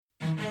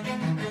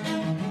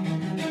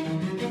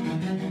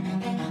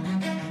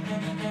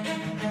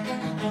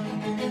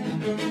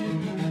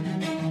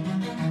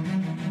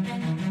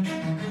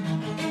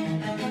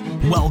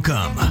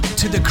Welcome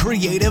to the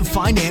Creative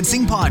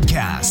Financing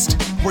Podcast,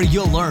 where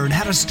you'll learn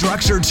how to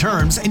structure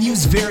terms and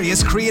use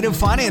various creative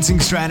financing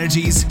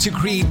strategies to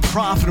create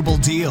profitable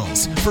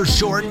deals for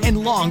short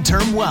and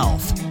long-term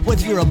wealth.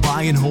 Whether you're a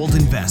buy and hold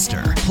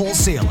investor,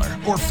 wholesaler,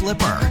 or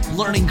flipper,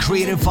 learning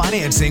creative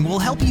financing will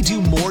help you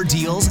do more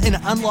deals and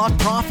unlock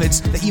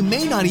profits that you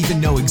may not even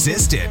know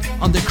existed.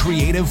 On the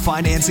Creative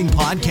Financing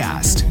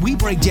Podcast, we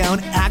break down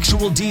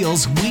actual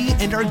deals we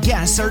and our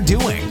guests are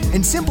doing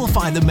and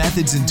simplify the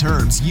methods and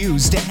terms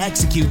used to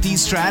execute these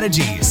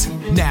strategies.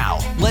 Now,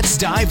 let's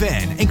dive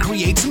in and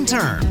create some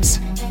terms.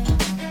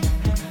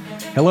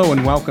 Hello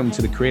and welcome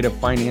to the Creative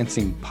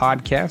Financing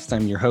Podcast.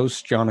 I'm your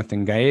host,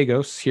 Jonathan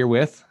Gallegos, here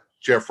with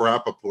Jeff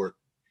Rappaport.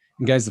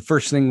 And guys, the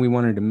first thing we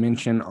wanted to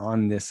mention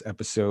on this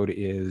episode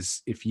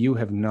is if you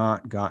have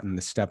not gotten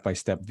the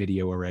step-by-step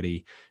video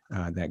already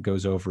that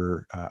goes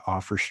over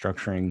offer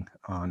structuring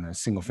on a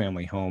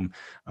single-family home,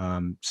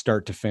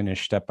 start to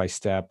finish,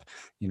 step-by-step,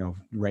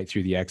 right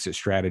through the exit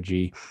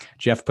strategy.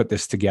 Jeff put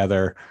this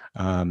together,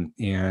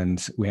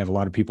 and we have a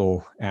lot of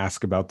people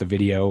ask about the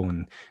video,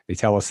 and they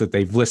tell us that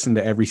they've listened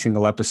to every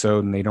single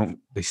episode, and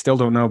they still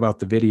don't know about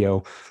the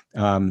video.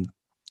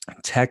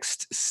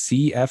 Text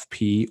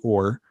CFP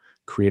or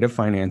Creative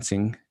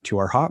Financing to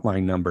our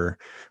hotline number,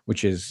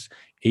 which is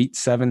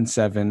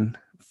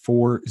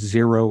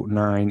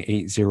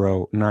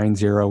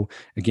 877-409-8090.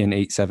 Again,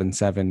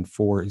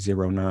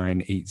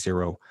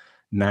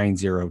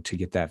 877-409-8090 to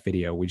get that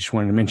video. We just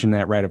wanted to mention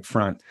that right up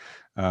front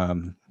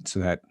so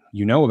that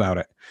you know about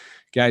it.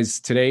 Guys,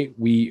 today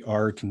we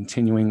are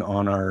continuing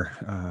on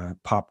our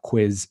pop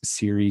quiz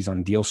series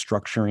on deal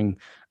structuring.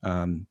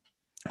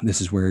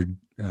 This is where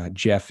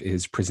Jeff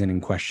is presenting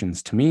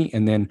questions to me,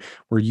 and then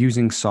we're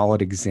using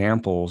solid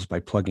examples by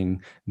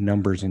plugging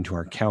numbers into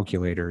our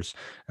calculators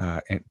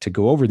and to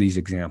go over these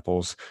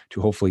examples to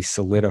hopefully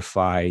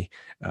solidify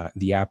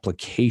the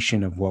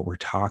application of what we're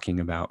talking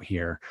about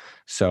here.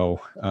 So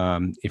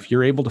if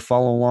you're able to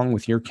follow along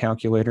with your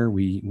calculator,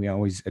 we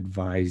always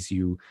advise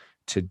you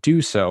to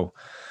do so.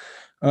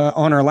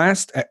 On our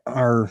last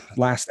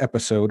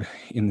episode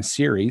in the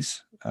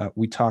series,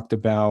 we talked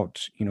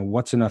about,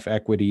 what's enough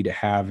equity to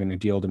have in a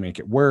deal to make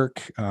it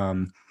work?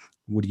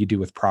 What do you do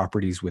with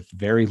properties with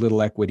very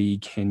little equity?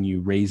 Can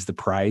you raise the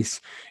price?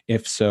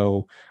 If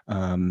so,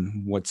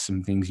 what's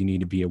some things you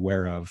need to be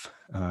aware of?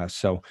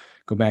 So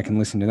go back and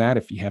listen to that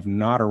if you have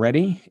not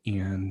already,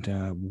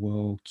 and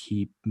we'll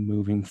keep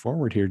moving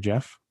forward here,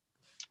 Jeff.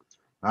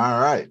 All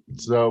right.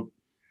 So,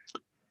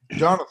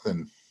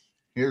 Jonathan,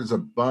 here's a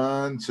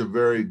bunch of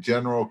very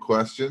general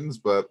questions,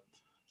 but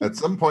at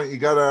some point, you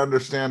got to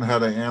understand how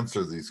to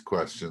answer these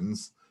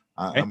questions.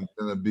 I'm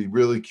going to be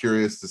really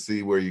curious to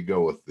see where you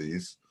go with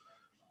these.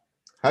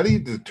 How do you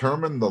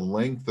determine the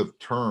length of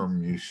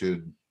term you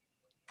should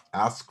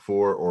ask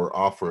for or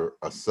offer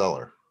a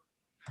seller?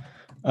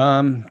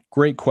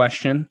 Great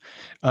question.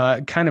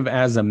 Kind of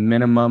as a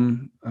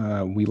minimum,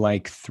 we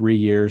like 3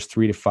 years,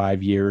 3 to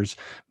 5 years,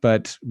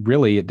 but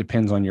really it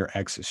depends on your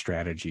exit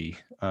strategy.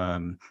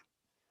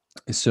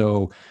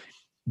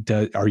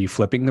 Are you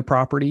flipping the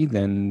property?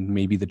 Then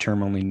maybe the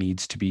term only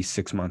needs to be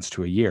 6 months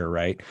to a year,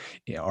 right?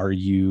 Are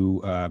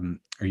you going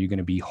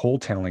to be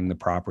wholesaling the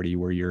property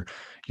where you're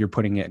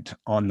putting it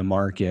on the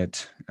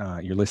market,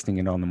 you're listing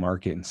it on the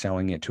market and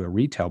selling it to a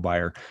retail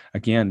buyer?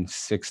 Again,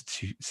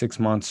 6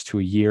 months to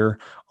a year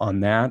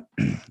on that.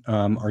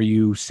 Are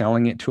you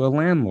selling it to a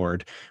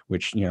landlord?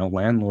 Which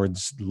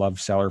landlords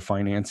love seller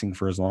financing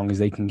for as long as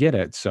they can get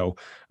it. So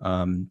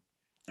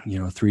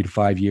 3 to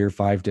 5 year,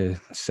 5 to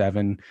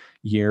 7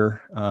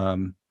 year.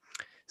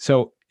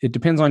 So it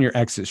depends on your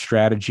exit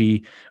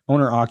strategy.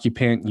 Owner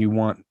occupant, you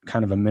want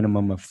kind of a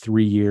minimum of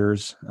 3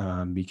 years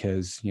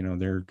because,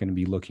 they're going to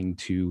be looking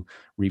to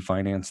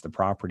refinance the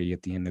property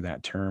at the end of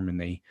that term, and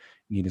they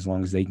need as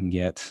long as they can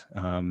get.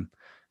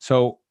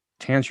 So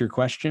to answer your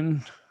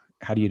question,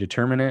 how do you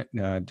determine it?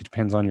 It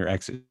depends on your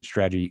exit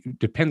strategy. It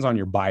depends on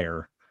your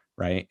buyer,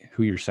 right?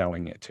 Who you're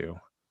selling it to.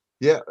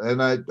 Yeah,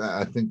 and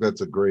I think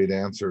that's a great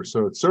answer.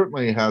 So it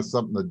certainly has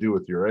something to do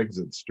with your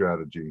exit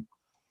strategy.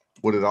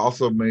 Would it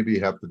also maybe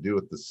have to do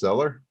with the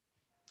seller?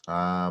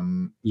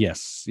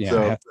 Yes. Yeah.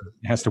 So, it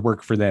has to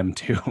work for them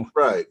too.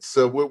 Right.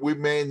 So we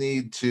may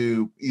need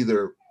to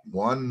either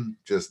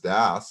just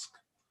ask.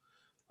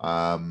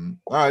 All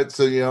right.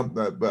 So,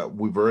 but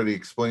we've already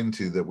explained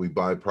to you that we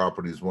buy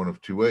properties one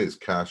of two ways,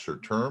 cash or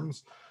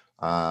terms.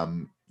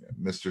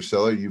 Mr.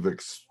 Seller, you've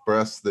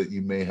expressed that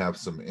you may have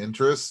some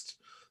interest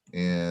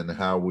in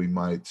how we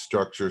might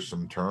structure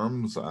some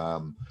terms.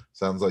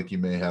 Sounds like you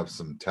may have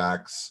some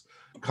tax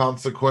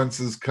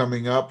consequences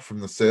coming up from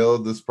the sale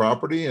of this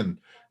property, and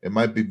it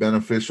might be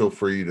beneficial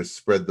for you to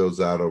spread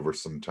those out over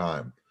some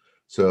time.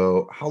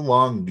 So how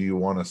long do you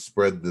want to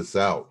spread this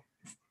out?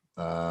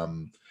 How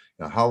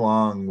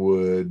long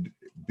would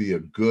be a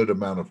good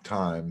amount of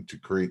time to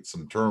create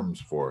some terms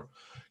for?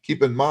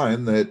 Keep in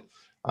mind that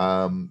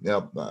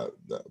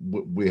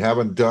we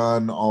haven't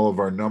done all of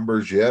our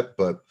numbers yet,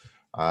 but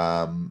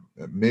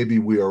maybe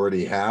we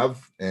already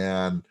have,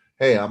 and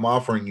hey, I'm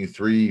offering you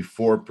 3,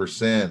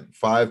 4%,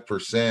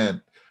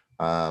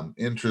 5%,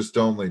 interest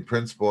only,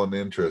 principal and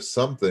interest,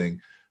 something.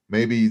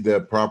 Maybe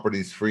the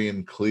property's free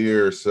and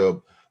clear.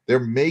 So they're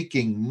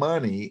making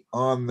money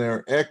on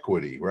their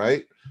equity,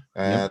 right?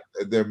 And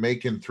they're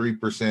making 3%,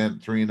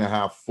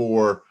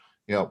 3.5%,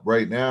 4%.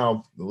 Right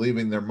now,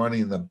 leaving their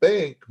money in the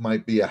bank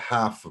might be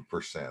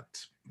 0.5%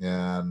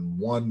 and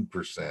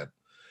 1%.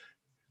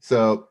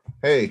 So,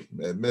 hey,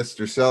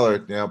 Mr.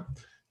 Seller,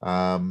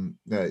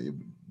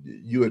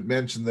 you had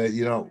mentioned that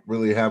you don't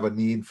really have a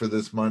need for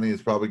this money.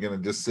 It's probably going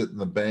to just sit in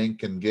the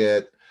bank and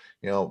get,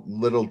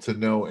 little to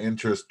no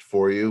interest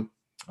for you.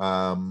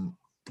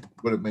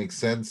 Would it make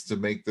sense to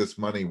make this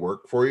money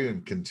work for you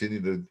and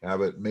continue to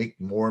have it make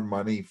more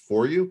money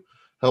for you?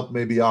 Help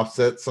maybe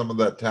offset some of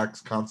that tax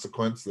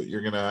consequence that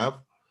you're going to have?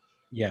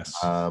 Yes.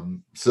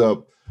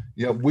 So,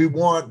 we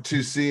want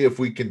to see if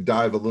we can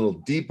dive a little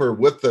deeper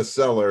with the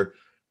seller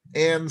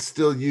and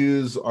still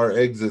use our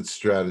exit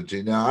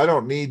strategy. Now, I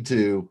don't need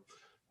to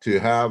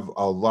have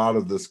a lot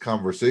of this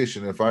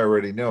conversation if I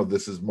already know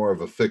this is more of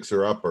a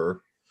fixer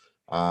upper,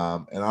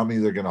 and I'm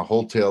either going to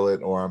wholesale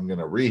it or I'm going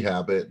to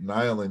rehab it, and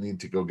I only need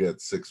to go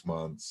get 6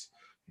 months,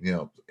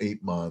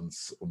 8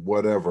 months,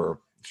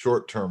 whatever,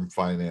 short-term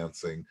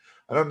financing.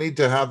 I don't need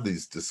to have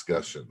these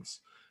discussions.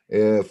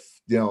 If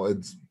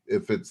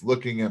it's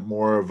looking at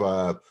more of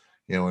a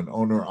an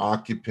owner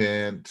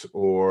occupant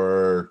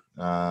or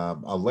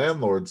a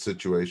landlord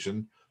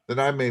situation, then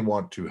I may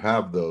want to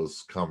have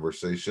those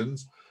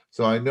conversations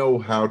so I know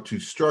how to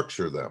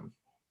structure them.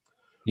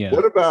 Yeah.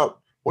 What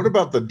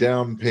about the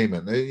down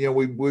payment? And,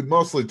 we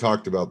mostly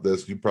talked about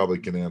this. You probably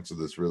can answer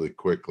this really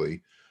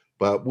quickly,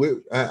 but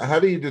how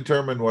do you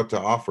determine what to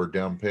offer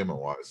down payment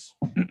wise?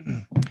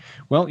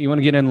 Well, you want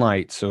to get in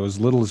light, so as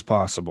little as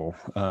possible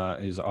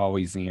is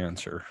always the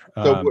answer.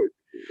 So,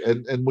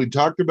 and we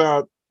talked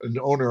about an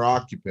owner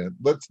occupant.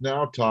 Let's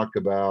now talk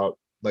about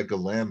like a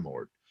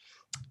landlord.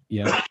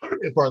 Yeah.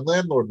 If our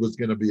landlord was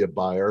going to be a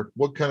buyer,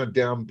 what kind of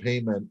down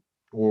payment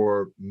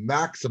or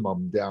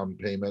maximum down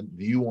payment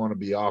do you want to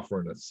be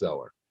offering a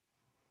seller?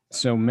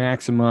 So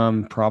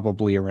maximum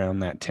probably around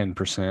that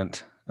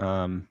 10%.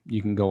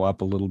 You can go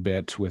up a little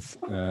bit with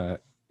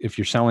if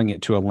you're selling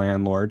it to a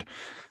landlord,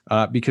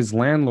 because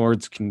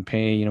landlords can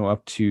pay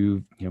up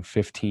to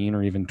 15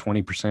 or even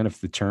 20%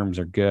 if the terms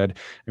are good.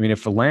 I mean,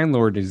 if a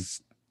landlord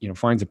is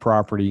finds a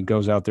property,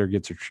 goes out there,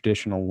 gets a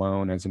traditional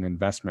loan as an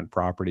investment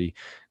property,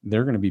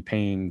 they're going to be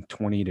paying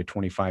 20 to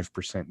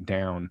 25%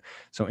 down.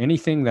 So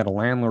anything that a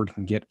landlord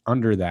can get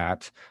under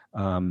that,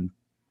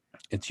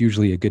 it's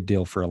usually a good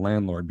deal for a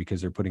landlord because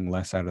they're putting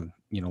less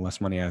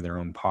less money out of their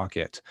own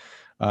pocket.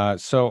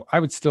 So I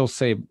would still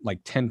say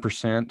like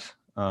 10%.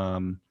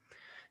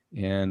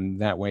 And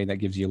that way that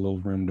gives you a little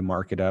room to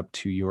mark it up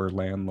to your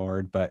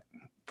landlord. But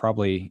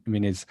probably,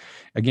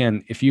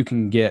 again, if you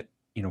can get,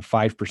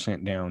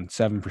 5% down,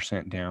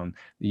 7% down,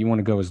 you want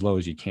to go as low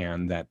as you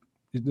can,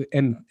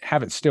 and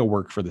have it still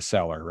work for the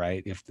seller,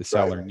 right? If the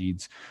seller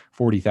needs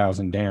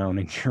 40,000 down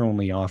and you're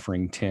only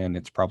offering 10,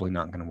 it's probably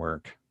not going to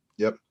work.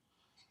 Yep.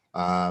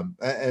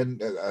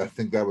 And I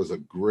think that was a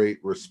great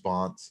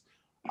response.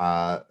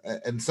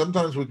 And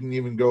sometimes we can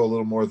even go a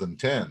little more than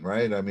 10,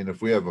 right? I mean,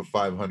 if we have a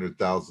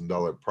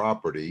 $500,000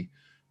 property,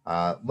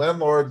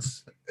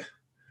 landlords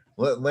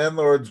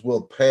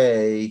will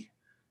pay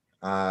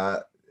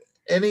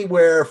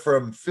anywhere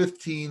from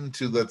 15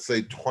 to, let's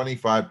say,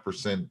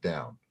 25%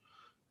 down.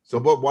 So,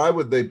 but why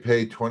would they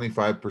pay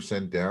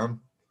 25% down?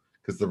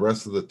 Because the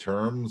rest of the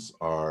terms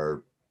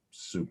are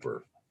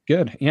super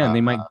good. Yeah,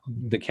 and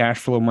the cash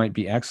flow might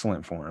be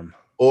excellent for them.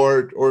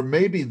 Or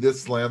maybe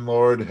this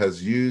landlord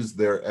has used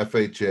their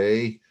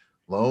FHA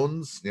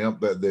loans,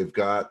 that they've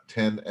got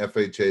 10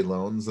 FHA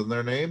loans in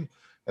their name,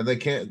 and they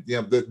can't,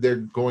 they're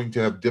going to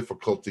have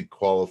difficulty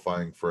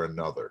qualifying for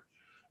another.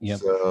 Yep.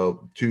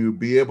 So to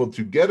be able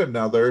to get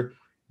another,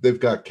 they've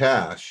got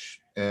cash.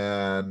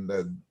 And,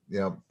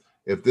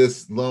 if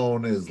this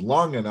loan is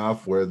long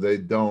enough where they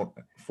don't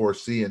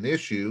foresee an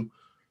issue,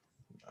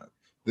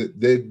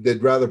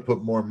 they'd rather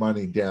put more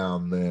money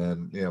down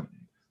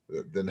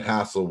than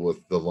hassle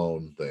with the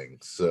loan thing.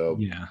 So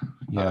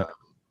yeah.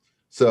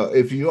 So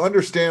if you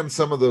understand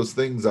some of those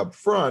things up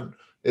front,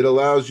 it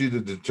allows you to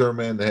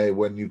determine, hey,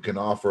 when you can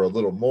offer a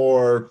little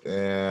more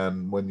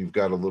and when you've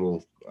got a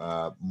little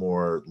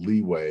more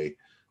leeway,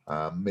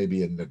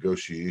 maybe in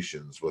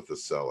negotiations with the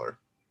seller.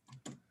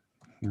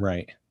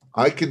 Right.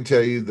 I can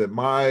tell you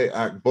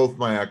that both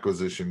my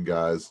acquisition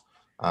guys,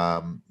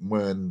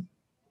 when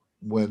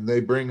they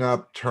bring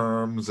up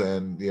terms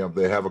and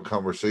they have a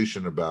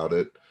conversation about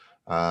it,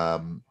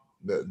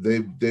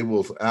 they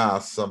will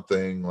ask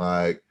something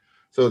like,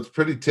 so it's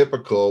pretty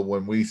typical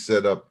when we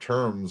set up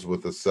terms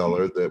with a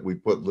seller that we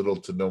put little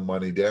to no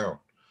money down.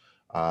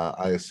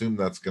 I assume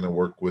that's going to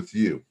work with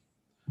you.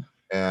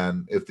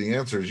 And if the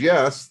answer is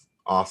yes,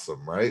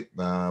 awesome, right?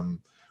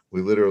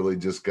 We literally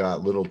just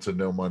got little to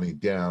no money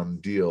down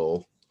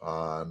deal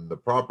on the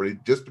property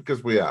just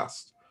because we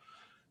asked.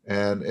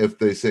 And if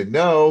they say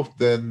no,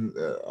 then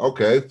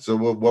okay, so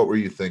what were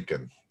you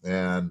thinking?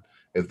 And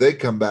if they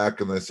come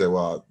back and they say,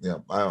 well,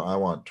 I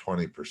want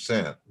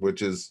 20%,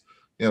 which is,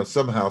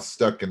 somehow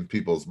stuck in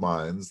people's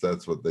minds.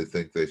 That's what they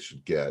think they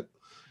should get.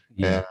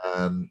 Yeah.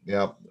 And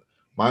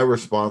my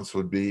response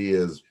would be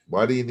is,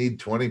 why do you need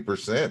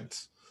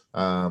 20%?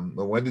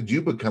 When did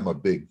you become a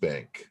big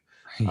bank?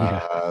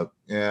 Yeah.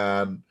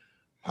 And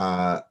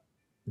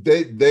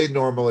they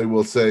normally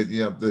will say,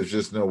 there's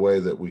just no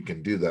way that we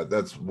can do that.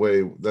 That's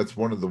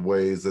one of the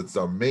ways. That's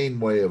our main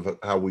way of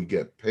how we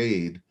get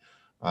paid.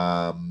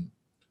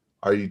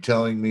 Are you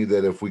telling me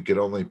that if we could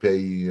only pay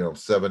you,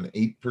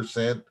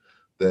 7-8%,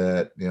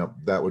 that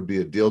that would be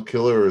a deal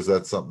killer, or is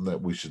that something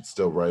that we should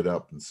still write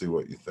up and see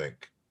what you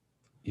think?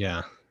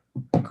 Yeah.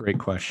 Great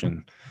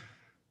question.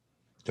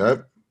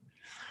 Okay.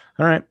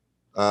 All right.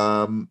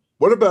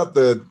 What about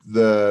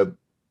the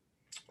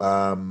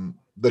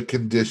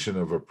condition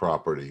of a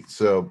property?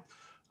 So,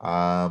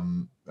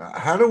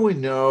 how do we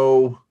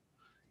know,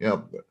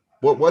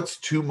 what's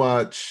too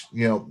much,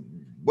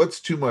 what's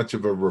too much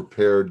of a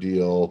repair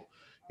deal,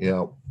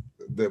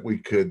 that we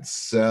could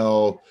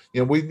sell?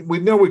 We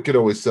know we could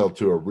always sell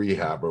to a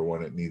rehabber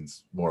when it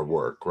needs more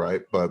work,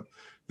 right? But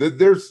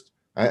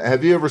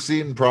have you ever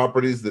seen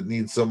properties that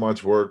need so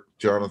much work,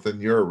 Jonathan?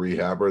 You're a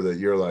rehabber that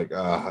you're like,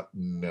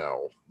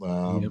 no.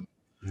 Yep.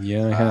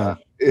 Yeah, I have.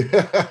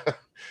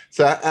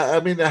 So, I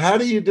mean, how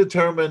do you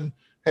determine,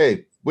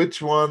 hey,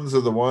 which ones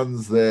are the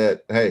ones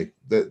that, hey,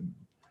 that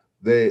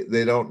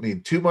they don't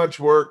need too much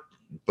work,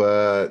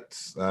 but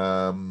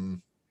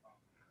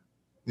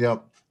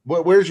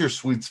where's your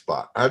sweet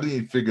spot? How do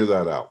you figure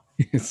that out?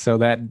 So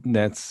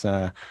that's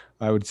I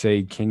would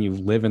say, can you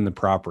live in the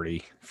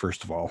property,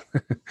 first of all?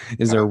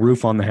 Is there a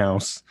roof on the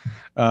house?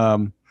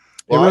 Well,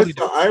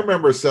 I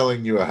remember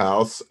selling you a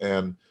house,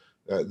 and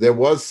there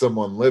was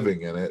someone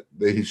living in it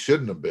that he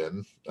shouldn't have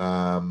been.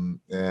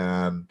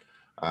 And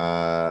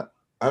I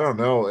don't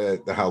know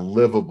how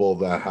livable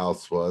that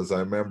house was. I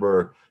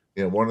remember,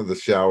 one of the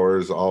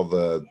showers, all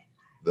the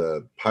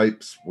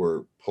pipes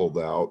were pulled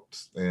out,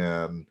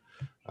 and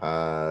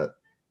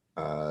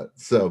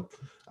so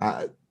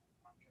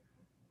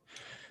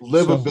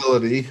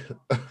livability.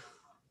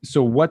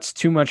 So what's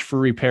too much for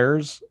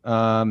repairs?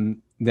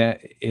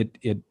 That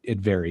it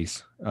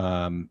varies,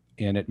 and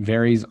it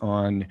varies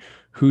on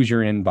who's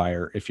your end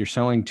buyer. If you're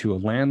selling to a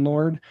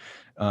landlord,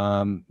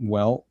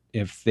 well,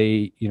 if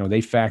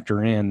they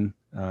factor in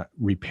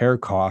repair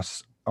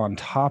costs on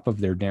top of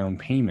their down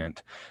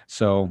payment.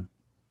 So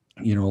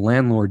a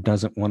landlord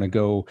doesn't want to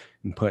go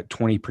and put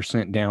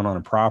 20% down on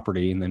a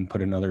property and then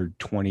put another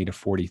 $20,000 to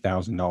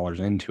 $40,000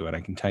 into it.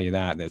 I can tell you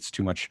that's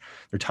too much.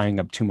 They're tying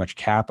up too much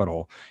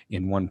capital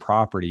in one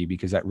property,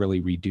 because that really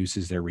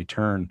reduces their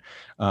return.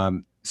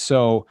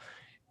 So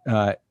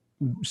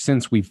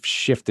since we've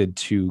shifted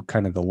to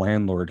kind of the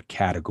landlord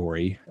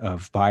category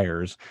of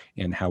buyers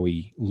and how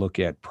we look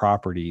at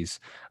properties,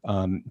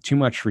 too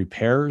much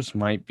repairs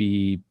might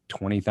be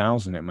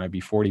 20,000, it might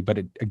be 40, but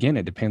it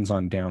depends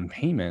on down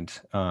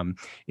payment.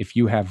 If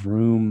you have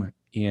room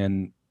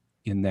in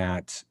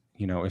that,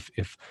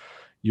 if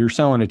you're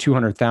selling a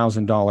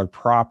 $200,000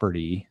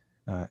 property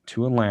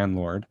to a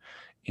landlord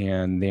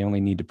and they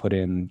only need to put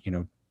in,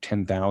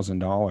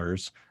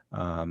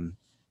 $10,000,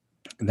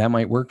 that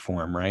might work for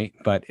them, right?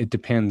 But it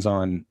depends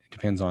on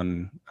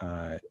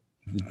the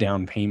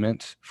down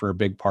payment for a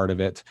big part of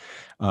it.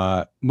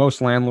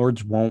 Most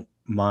landlords won't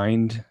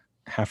mind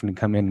having to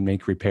come in and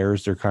make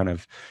repairs. They're kind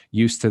of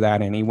used to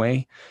that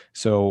anyway.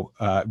 So,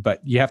 but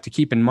you have to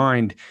keep in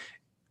mind,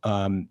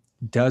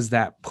 does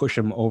that push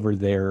them over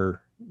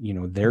their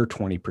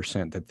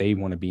 20% that they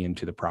want to be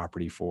into the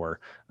property for?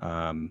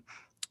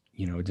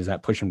 Does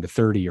that push them to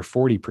 30 or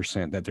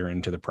 40% that they're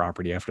into the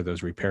property after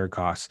those repair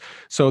costs?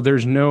 So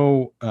there's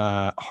no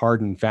hard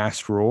and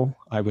fast rule,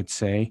 I would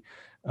say.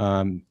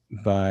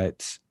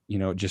 But,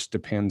 it just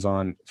depends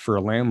on, for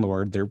a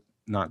landlord, they're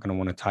not going to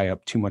want to tie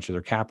up too much of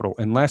their capital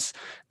unless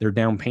their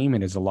down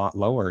payment is a lot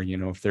lower.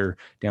 If their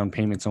down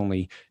payment's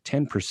only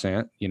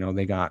 10%,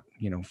 they got,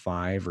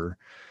 5 or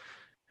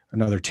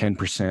another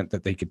 10%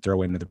 that they could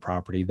throw into the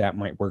property, that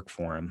might work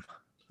for them.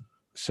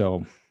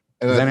 So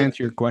does that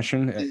answer your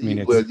question? I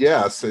mean,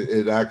 yes,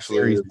 it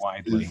actually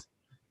is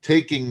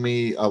taking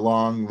me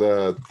along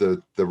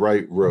the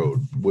right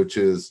road, which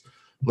is,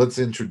 let's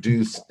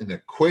introduce an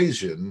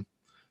equation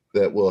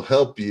that will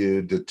help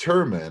you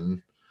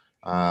determine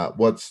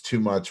what's too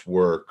much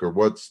work, or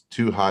what's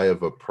too high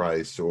of a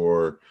price,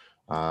 or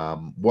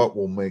what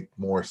will make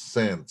more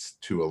sense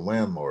to a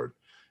landlord.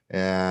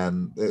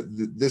 And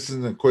this is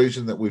an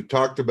equation that we've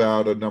talked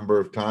about a number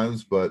of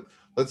times, but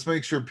let's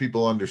make sure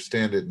people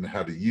understand it and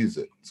how to use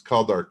it. It's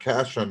called our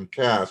cash on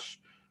cash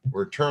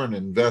return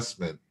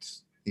investment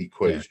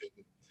equation.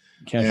 Yeah.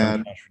 Cash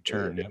on cash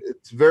return. Yep.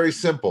 It's very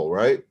simple,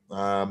 right?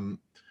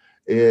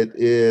 It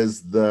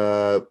is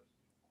the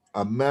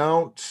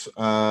amount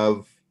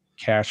of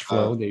cash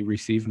flow they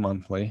receive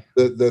monthly.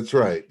 That's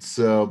right.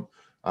 So,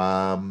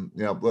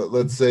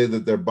 let's say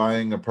that they're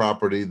buying a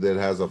property that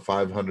has a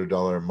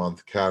 $500 a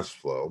month cash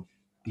flow.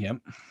 Yep.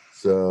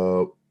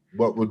 So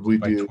what would we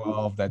By do?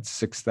 12,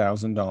 that's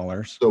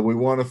 $6,000. So we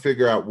want to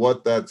figure out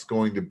what that's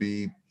going to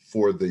be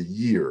for the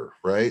year,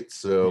 right?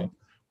 So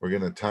we're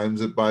going to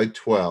times it by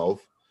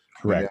 12.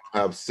 Correct. We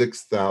now have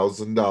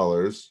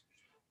 $6,000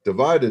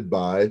 divided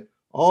by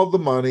all the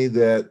money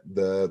that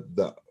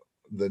the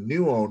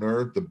new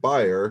owner, the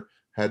buyer,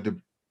 had to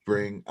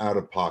bring out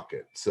of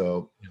pocket.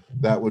 So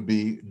that would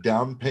be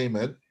down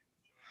payment,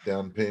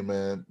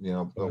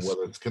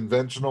 whether it's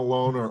conventional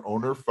loan or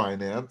owner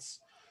finance,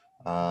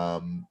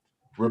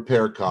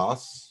 repair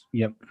costs,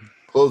 Yep.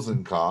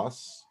 closing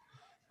costs,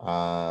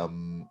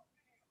 anything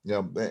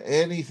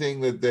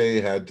that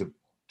they had to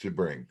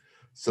bring.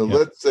 So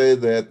let's say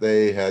that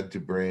they had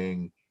to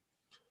bring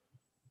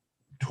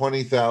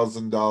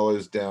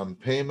 $20,000 down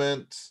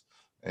payment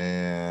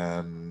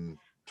and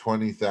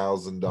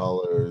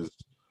 $20,000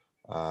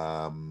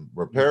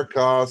 repair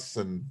costs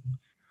and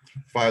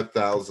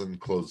 $5,000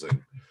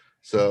 closing.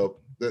 So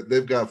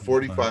they've got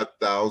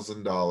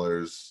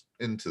 $45,000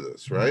 into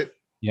this, right?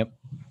 Yep.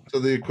 So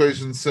the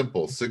equation's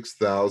simple: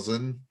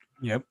 6,000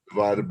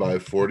 divided by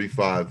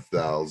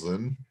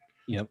 45,000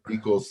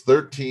 equals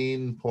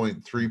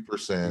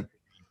 13.3%.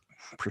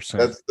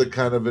 That's the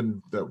kind of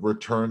the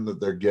return that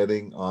they're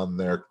getting on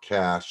their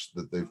cash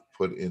that they've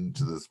put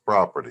into this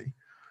property.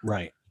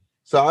 Right.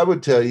 So I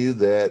would tell you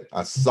that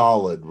a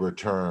solid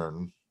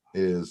return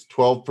is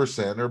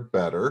 12% or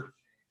better.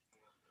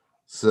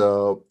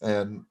 So,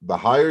 and the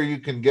higher you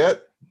can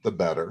get, the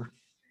better.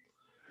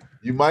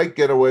 You might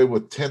get away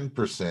with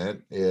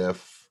 10%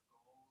 if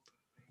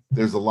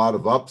there's a lot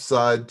of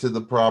upside to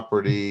the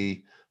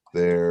property.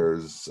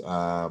 There's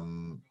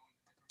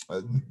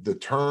the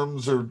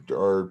terms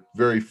are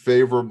very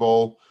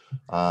favorable.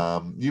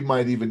 You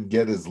might even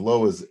get as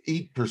low as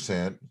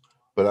 8%,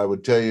 but I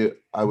would tell you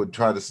I would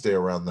try to stay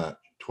around that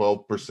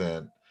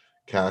 12%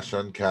 cash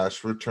on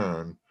cash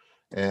return.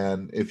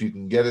 And if you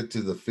can get it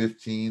to the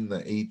 15, the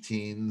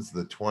 18s,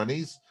 the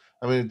 20s,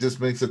 I mean, it just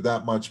makes it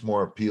that much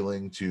more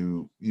appealing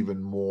to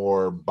even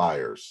more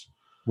buyers.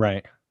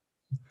 Right.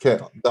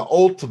 Okay. The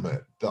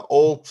ultimate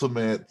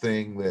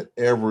thing that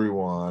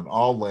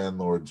all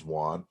landlords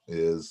want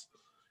is,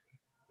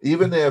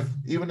 even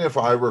if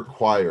I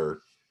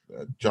require,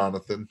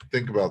 Jonathan,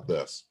 think about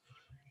this.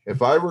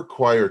 If I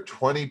require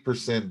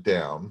 20%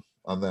 down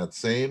on that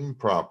same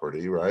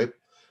property, right?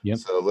 Yep.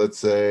 So let's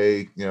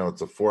say,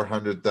 it's a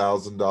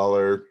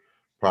 $400,000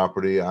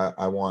 property.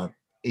 I want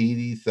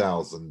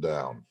 80,000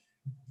 down.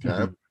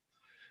 Okay. Mm-hmm.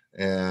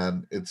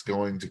 And it's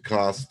going to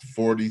cost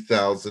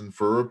 40,000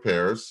 for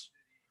repairs.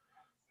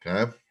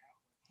 Okay.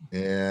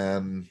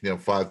 And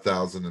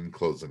 5,000 in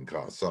closing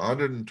costs. So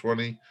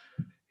 120,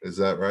 is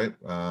that right?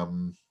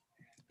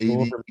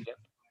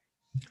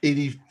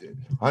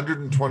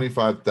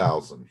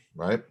 125,000,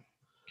 right?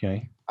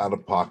 Okay. Out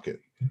of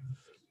pocket.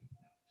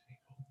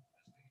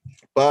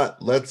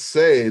 But let's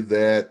say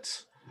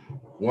that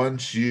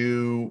once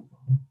you've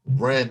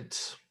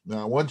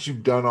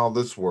done all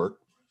this work,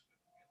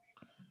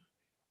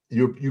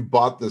 you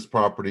bought this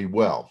property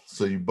well.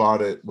 So you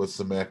bought it with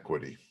some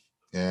equity.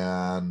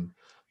 And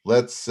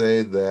let's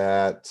say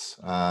that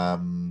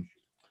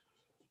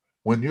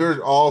when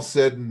you're all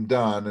said and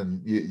done,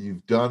 and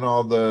you've done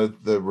all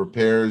the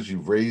repairs,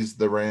 you've raised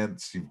the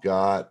rents, you've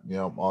got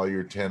all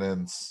your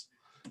tenants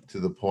to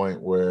the point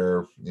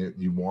where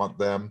you want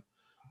them,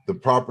 the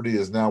property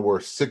is now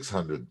worth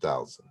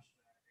 600,000.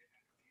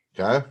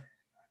 Okay.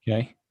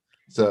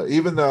 So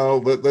even though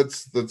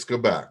let's go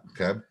back.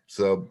 Okay.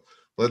 So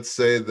let's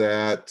say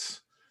that,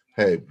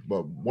 hey,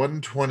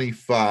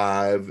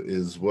 125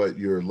 is what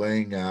you're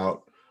laying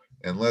out,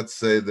 and let's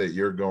say that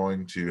you're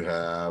going to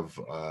have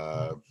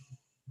I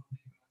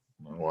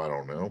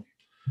don't know,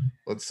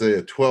 let's say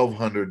a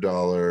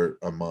 $1,200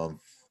 a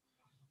month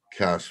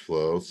cash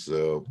flow.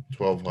 So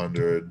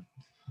 1,200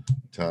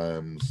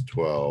 times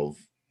 12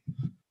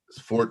 is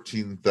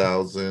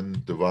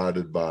 14,000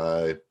 divided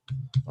by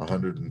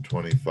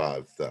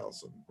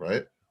 125,000,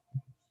 right?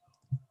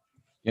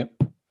 Yep.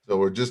 So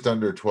we're just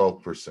under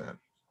 12%.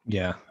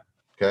 Yeah.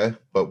 Okay.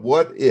 But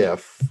what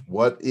if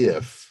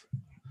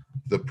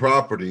the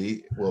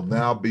property will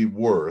now be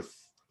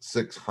worth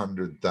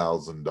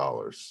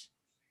 $600,000?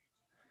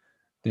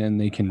 Then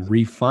they can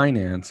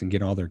refinance and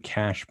get all their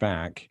cash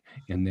back,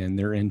 and then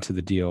they're into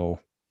the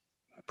deal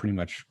pretty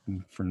much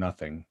for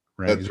nothing,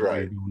 right? That's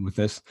right. With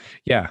this.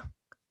 Yeah.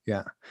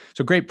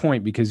 So great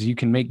point, because you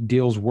can make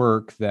deals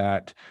work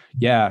that,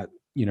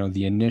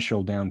 the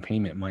initial down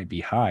payment might be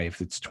high.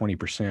 If it's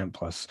 20%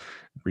 plus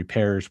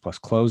repairs plus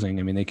closing,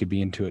 I mean, they could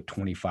be into it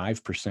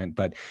 25%.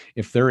 But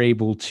if they're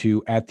able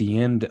to, at the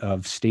end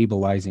of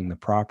stabilizing the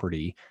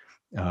property,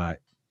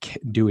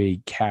 do a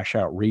cash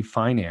out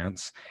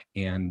refinance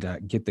and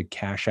get the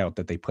cash out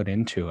that they put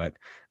into it,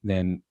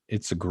 then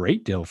it's a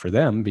great deal for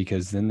them,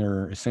 because then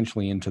they're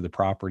essentially into the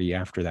property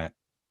after that,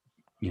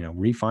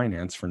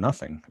 refinance for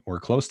nothing or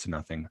close to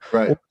nothing,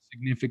 right? Or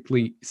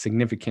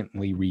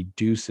significantly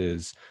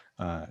reduces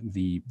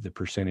the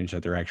percentage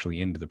that they're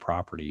actually into the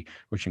property,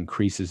 which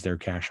increases their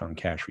cash on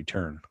cash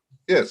return.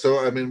 Yeah.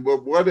 So I mean,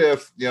 what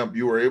if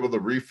you were able to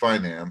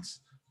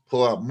refinance,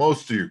 pull out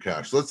most of your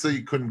cash. Let's say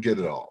you couldn't get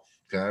it all,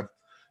 okay?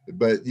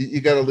 But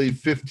you got to leave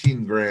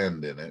 15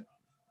 grand in it.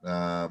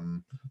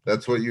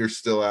 That's what you're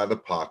still out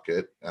of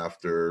pocket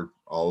after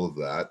all of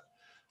that.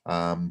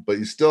 But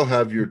you still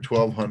have your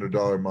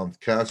 $1,200 a month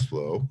cash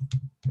flow,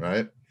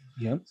 right?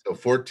 Yep. So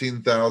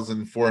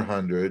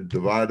 14,400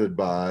 divided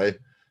by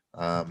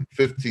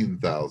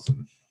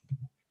 15,000.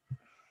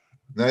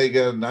 Now you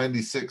got a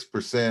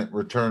 96%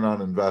 return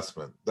on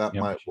investment. That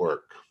Yep. might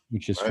work.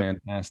 Which is right?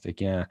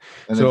 fantastic. Yeah.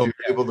 And So if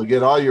you're able to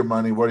get all your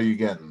money, what are you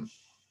getting?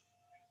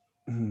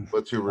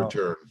 What's your well,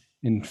 return?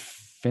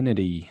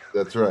 infinity.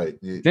 That's right.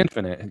 It's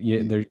infinite.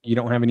 You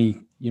don't have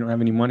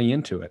any money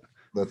into it.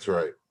 That's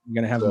right. You're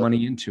gonna have So-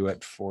 money into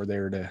it for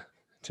there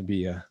to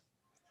be a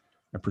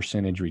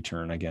percentage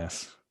return, I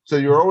guess. So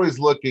you're always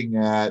looking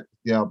at,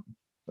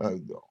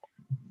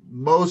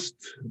 most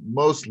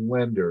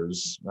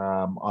lenders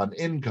on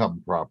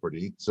income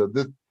property. So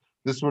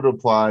this would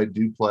apply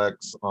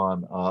duplex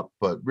on up,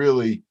 but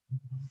really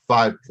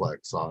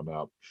fiveplex on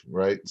up,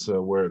 right?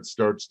 So where it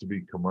starts to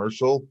be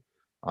commercial,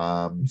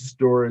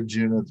 storage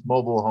units,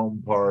 mobile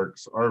home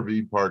parks,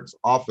 RV parks,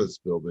 office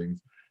buildings,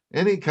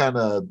 any kind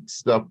of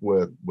stuff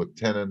with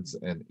tenants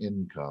and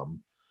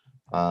income.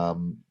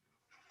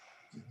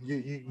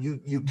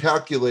 You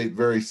calculate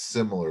very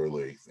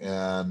similarly,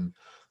 and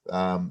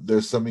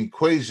there's some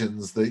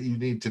equations that you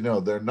need to know.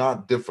 They're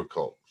not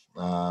difficult,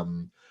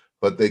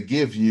 but they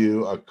give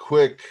you a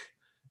quick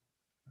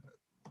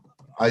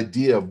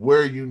idea of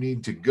where you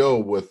need to go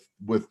with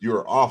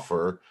your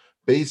offer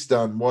based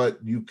on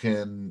what you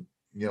can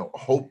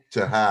hope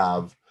to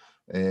have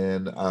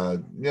in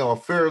a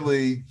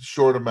fairly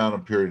short amount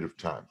of period of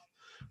time.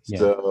 Yeah.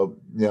 So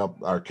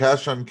our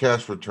cash on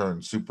cash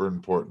return, super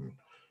important.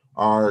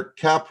 Our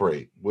cap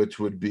rate, which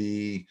would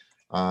be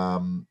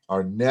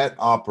our net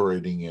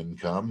operating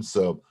income,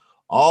 so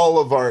all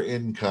of our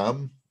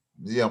income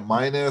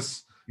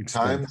minus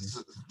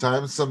Expenses.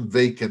 times some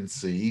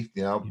vacancy,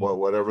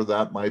 whatever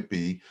that might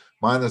be,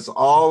 minus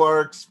all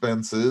our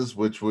expenses,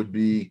 which would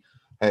be,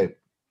 hey,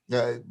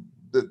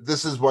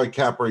 this is why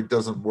cap rate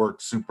doesn't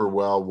work super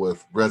well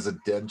with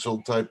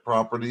residential type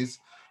properties.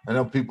 I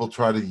know people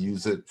try to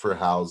use it for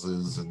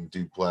houses and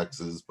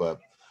duplexes, but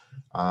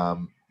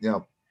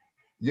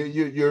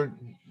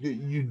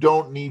you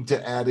don't need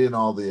to add in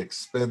all the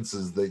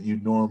expenses that you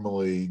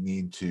normally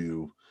need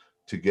to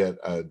get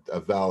a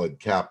valid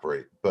cap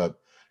rate. But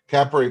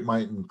cap rate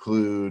might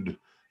include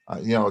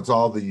it's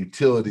all the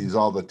utilities,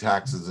 all the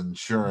taxes,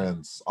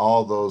 insurance,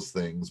 all those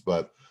things.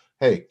 But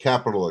hey,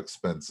 capital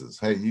expenses,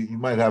 hey, you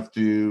might have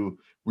to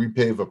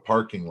repave a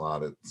parking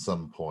lot at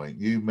some point.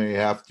 You may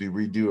have to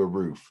redo a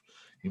roof.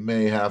 You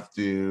may have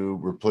to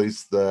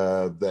replace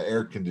the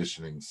air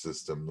conditioning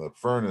system, the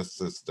furnace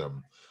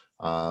system.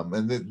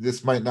 And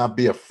this might not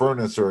be a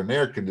furnace or an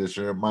air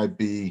conditioner. It might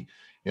be,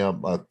 a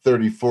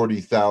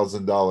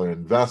 $30,000-$40,000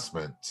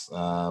 investment.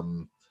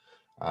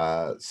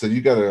 So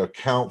you got to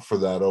account for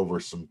that over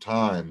some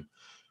time.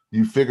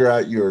 You figure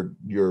out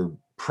your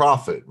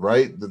profit,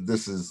 right? That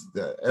this is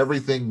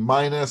everything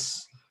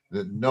minus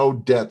no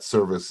debt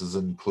service is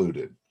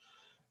included,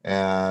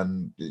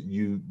 and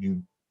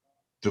you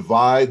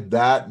divide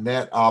that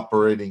net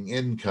operating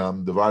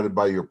income divided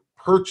by your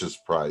purchase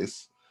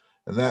price,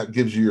 and that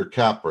gives you your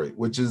cap rate,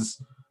 which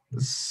is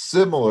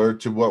similar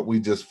to what we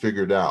just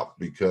figured out,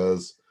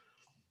 because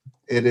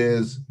it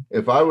is,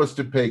 if I was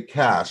to pay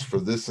cash for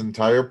this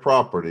entire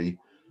property,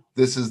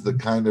 this is the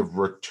kind of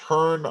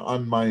return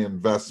on my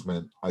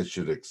investment I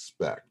should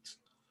expect,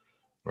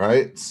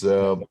 right?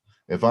 So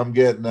if I'm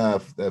buying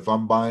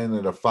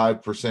at a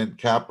 5%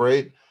 cap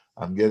rate,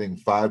 I'm getting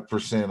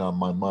 5% on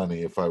my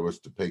money if I was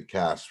to pay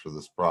cash for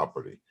this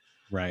property.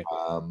 Right.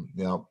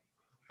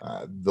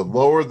 The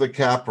lower the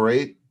cap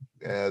rate,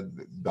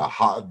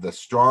 the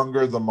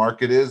stronger the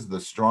market is,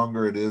 the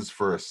stronger it is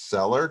for a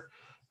seller,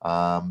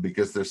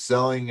 because they're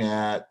selling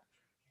at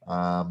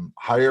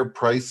higher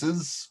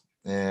prices,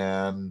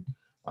 and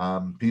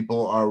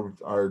people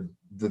are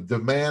the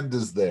demand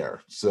is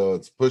there, so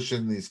it's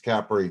pushing these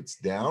cap rates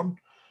down.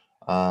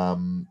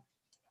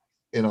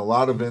 In a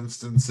lot of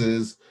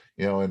instances,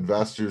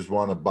 investors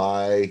want to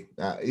buy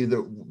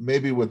either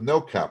maybe with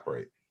no cap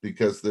rate,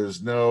 because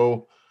there's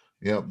no,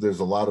 there's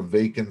a lot of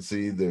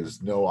vacancy.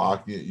 There's no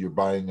you're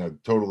buying a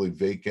totally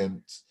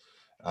vacant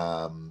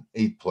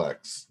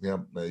eightplex.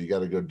 You got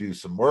to go do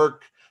some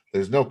work.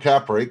 There's no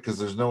cap rate because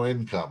there's no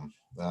income.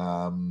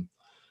 But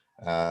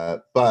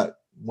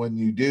when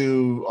you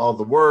do all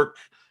the work,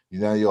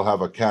 you'll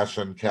have a cash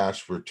on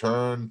cash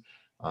return.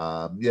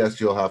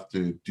 Yes, you'll have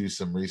to do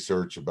some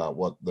research about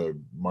what the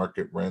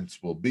market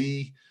rents will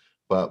be,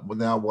 but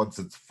now once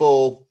it's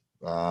full,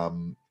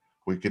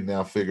 we can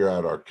now figure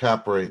out our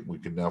cap rate. We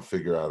can now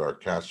figure out our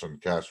cash on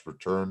cash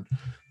return.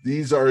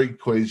 These are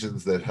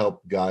equations that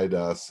help guide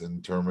us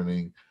in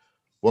determining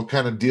what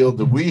kind of deal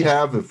do we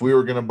have if we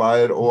were going to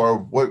buy it, or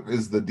what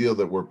is the deal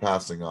that we're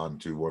passing on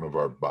to one of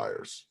our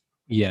buyers.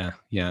 Yeah.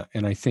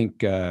 And I think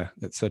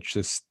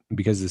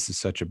because this is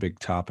such a big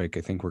topic,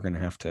 I think we're going to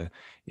have to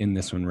end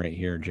this one right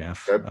here,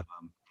 Jeff. Okay.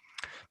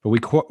 but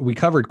we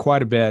covered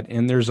quite a bit,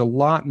 and there's a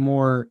lot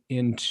more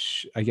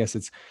I guess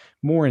it's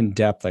more in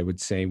depth, I would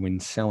say, when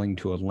selling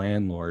to a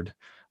landlord,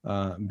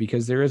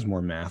 because there is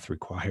more math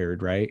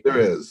required, right? There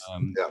is.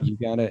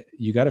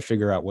 You gotta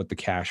figure out what the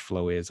cash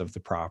flow is of the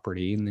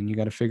property, and then you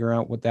got to figure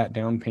out what that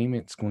down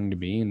payment's going to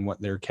be and what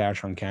their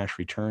cash on cash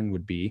return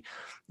would be.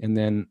 And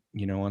then,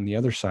 on the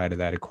other side of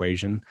that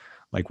equation,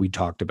 like we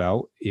talked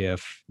about,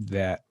 if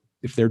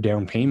their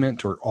down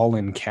payment or all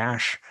in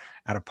cash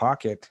out of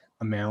pocket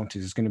amount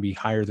is going to be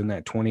higher than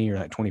that 20 or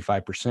that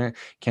 25%,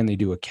 can they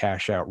do a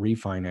cash out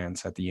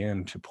refinance at the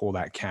end to pull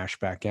that cash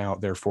back out,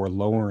 therefore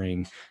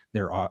lowering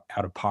their out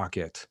of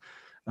pocket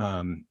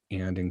and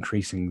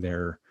increasing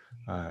their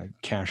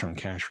cash on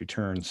cash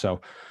return?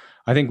 So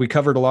I think we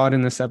covered a lot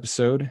in this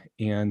episode.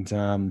 And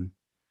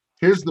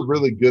here's the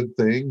really good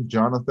thing,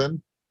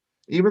 Jonathan.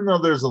 Even though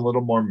there's a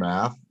little more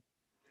math,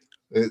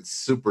 it's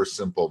super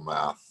simple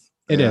math.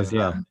 It is,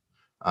 yeah.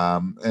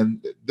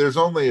 And there's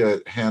only a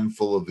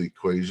handful of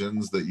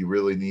equations that you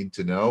really need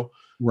to know.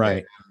 Right.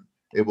 And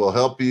it will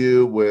help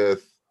you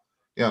with,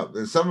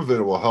 some of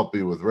it will help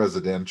you with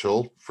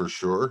residential for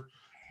sure.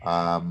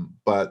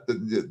 But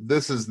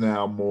this is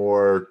now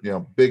more,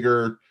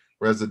 bigger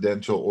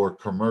residential or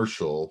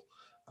commercial.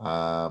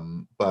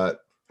 But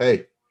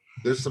hey,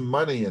 there's some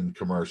money in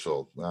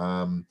commercial.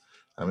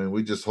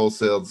 We just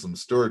wholesaled some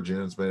storage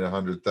units, made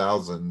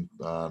 $100,000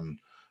 on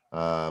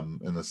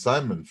an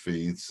assignment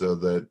fee, so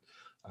that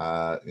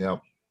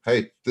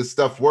hey, this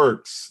stuff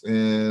works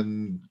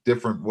in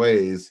different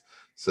ways.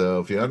 So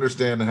if you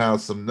understand how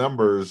some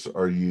numbers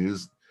are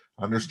used,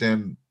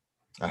 understand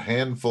a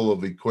handful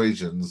of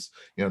equations,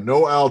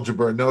 no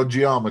algebra, no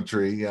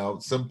geometry,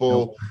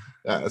 simple,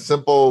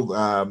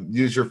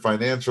 use your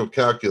financial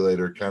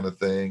calculator kind of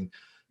thing.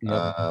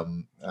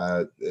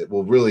 It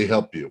will really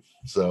help you.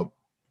 So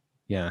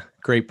yeah,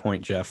 great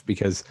point, Jeff,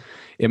 because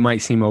it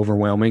might seem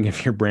overwhelming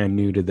if you're brand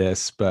new to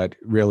this, but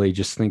really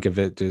just think of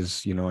it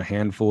as, a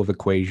handful of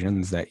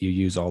equations that you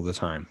use all the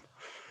time.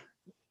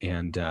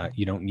 And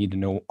you don't need to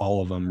know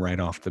all of them right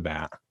off the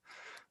bat.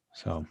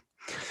 So,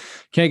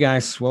 okay,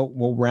 guys, well,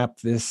 we'll wrap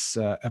this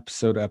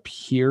episode up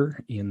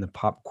here in the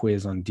pop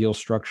quiz on deal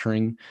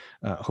structuring.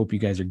 Hope you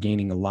guys are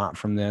gaining a lot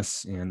from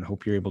this and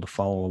hope you're able to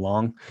follow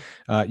along.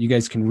 You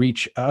guys can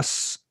reach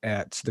us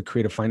at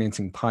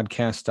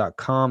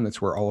thecreativefinancingpodcast.com.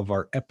 That's where all of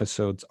our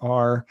episodes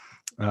are.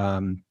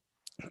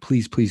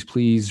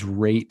 Please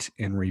rate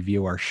and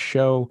review our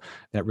show.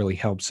 That really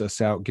helps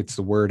us out, gets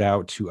the word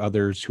out to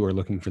others who are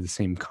looking for the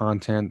same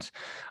content.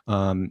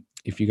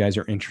 If you guys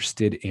are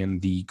interested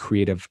in the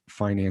Creative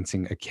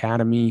Financing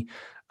Academy,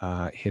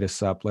 hit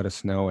us up. Let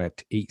us know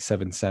at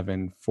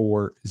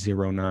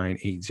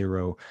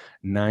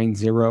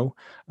 877-409-8090.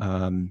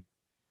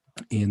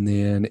 And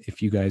then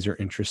if you guys are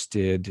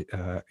interested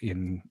or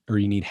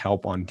you need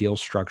help on deal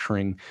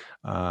structuring,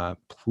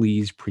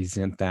 please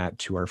present that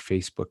to our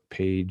Facebook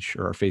page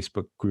or our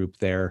Facebook group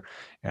there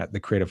at the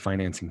Creative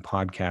Financing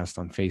Podcast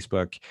on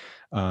Facebook.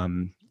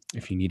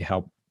 If you need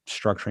help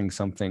structuring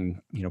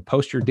something,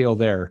 post your deal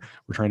there.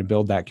 We're trying to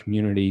build that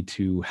community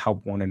to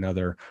help one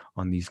another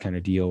on these kind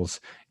of deals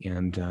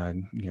and,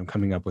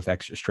 coming up with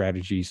extra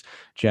strategies.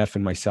 Jeff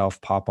and myself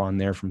pop on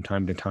there from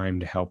time to time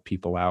to help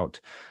people out.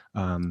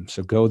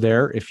 So go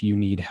there if you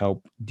need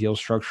help deal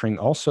structuring.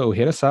 Also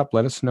hit us up.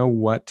 Let us know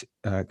what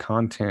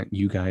content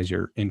you guys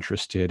are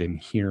interested in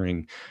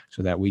hearing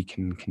so that we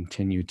can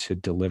continue to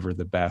deliver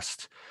the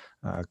best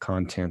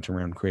content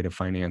around creative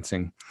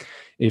financing.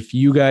 If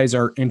you guys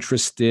are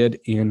interested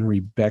in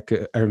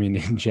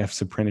in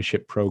Jeff's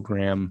apprenticeship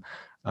program,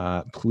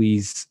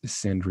 please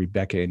send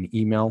Rebecca an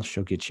email.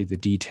 She'll get you the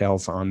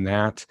details on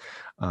that.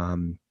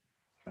 And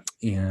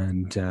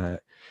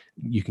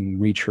you can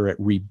reach her at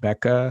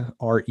Rebecca,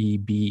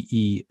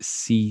 REBECCA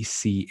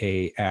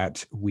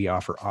at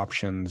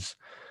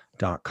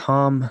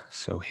weofferoptions.com.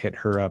 So hit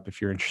her up if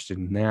you're interested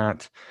in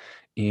that.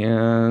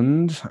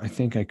 And I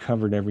think I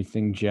covered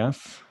everything,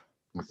 Jeff.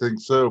 I think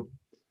so.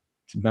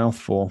 It's a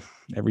mouthful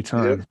every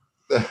time.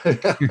 Yep.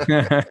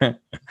 Yes, it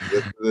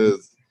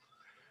is.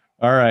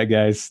 All right,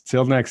 guys.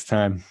 Till next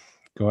time,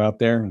 go out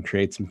there and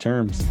create some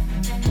terms.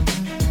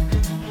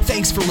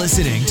 Thanks for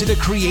listening to the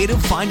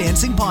Creative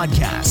Financing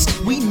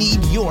Podcast. We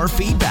need your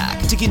feedback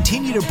to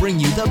continue to bring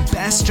you the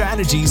best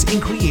strategies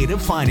in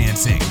creative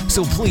financing.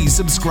 So please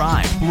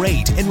subscribe,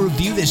 rate, and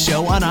review this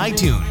show on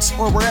iTunes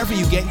or wherever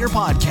you get your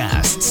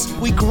podcasts.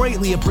 We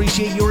greatly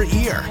appreciate your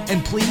ear,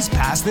 and please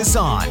pass this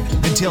on.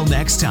 Until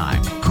next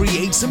time,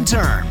 create some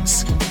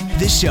terms.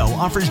 This show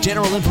offers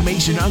general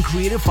information on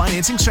creative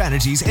financing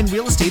strategies and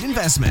real estate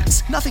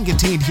investments. Nothing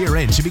contained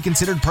herein should be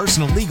considered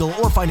personal, legal,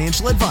 or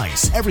financial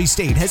advice. Every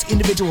state has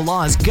individual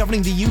laws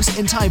governing the use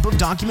and type of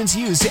documents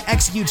used to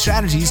execute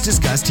strategies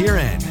discussed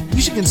herein.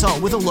 You should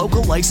consult with a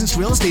local licensed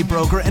real estate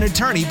broker and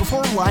attorney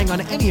before relying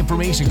on any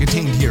information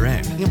contained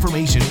herein.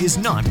 Information is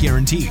not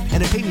guaranteed,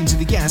 and opinions of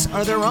the guests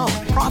are their own.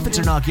 Profits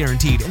are not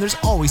guaranteed, and there's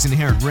always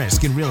inherent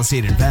risk in real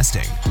estate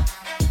investing.